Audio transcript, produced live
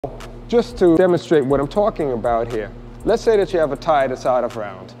Just to demonstrate what I'm talking about here, let's say that you have a tire that's out of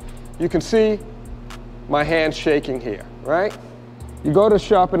round. You can see my hand shaking here, right? You go to the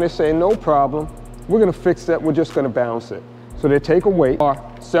shop and they say, no problem, we're going to fix that, we're just going to bounce it. So they take a weight, or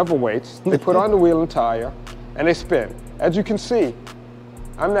several weights, they put on the wheel and tire, and they spin. As you can see,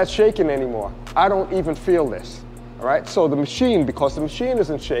 I'm not shaking anymore. I don't even feel this, all right? So the machine, because the machine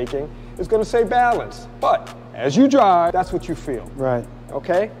isn't shaking, is going to say balance. But as you drive, that's what you feel. Right.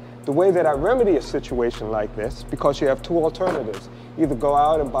 Okay? The way that I remedy a situation like this, because you have two alternatives. Either go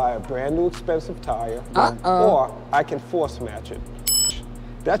out and buy a brand new expensive tire, or I can force match it.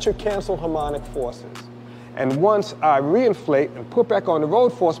 That should cancel harmonic forces. And once I reinflate and put back on the road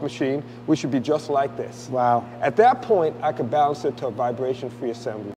force machine, we should be just like this. Wow. At that point, I could balance it to a vibration-free assembly.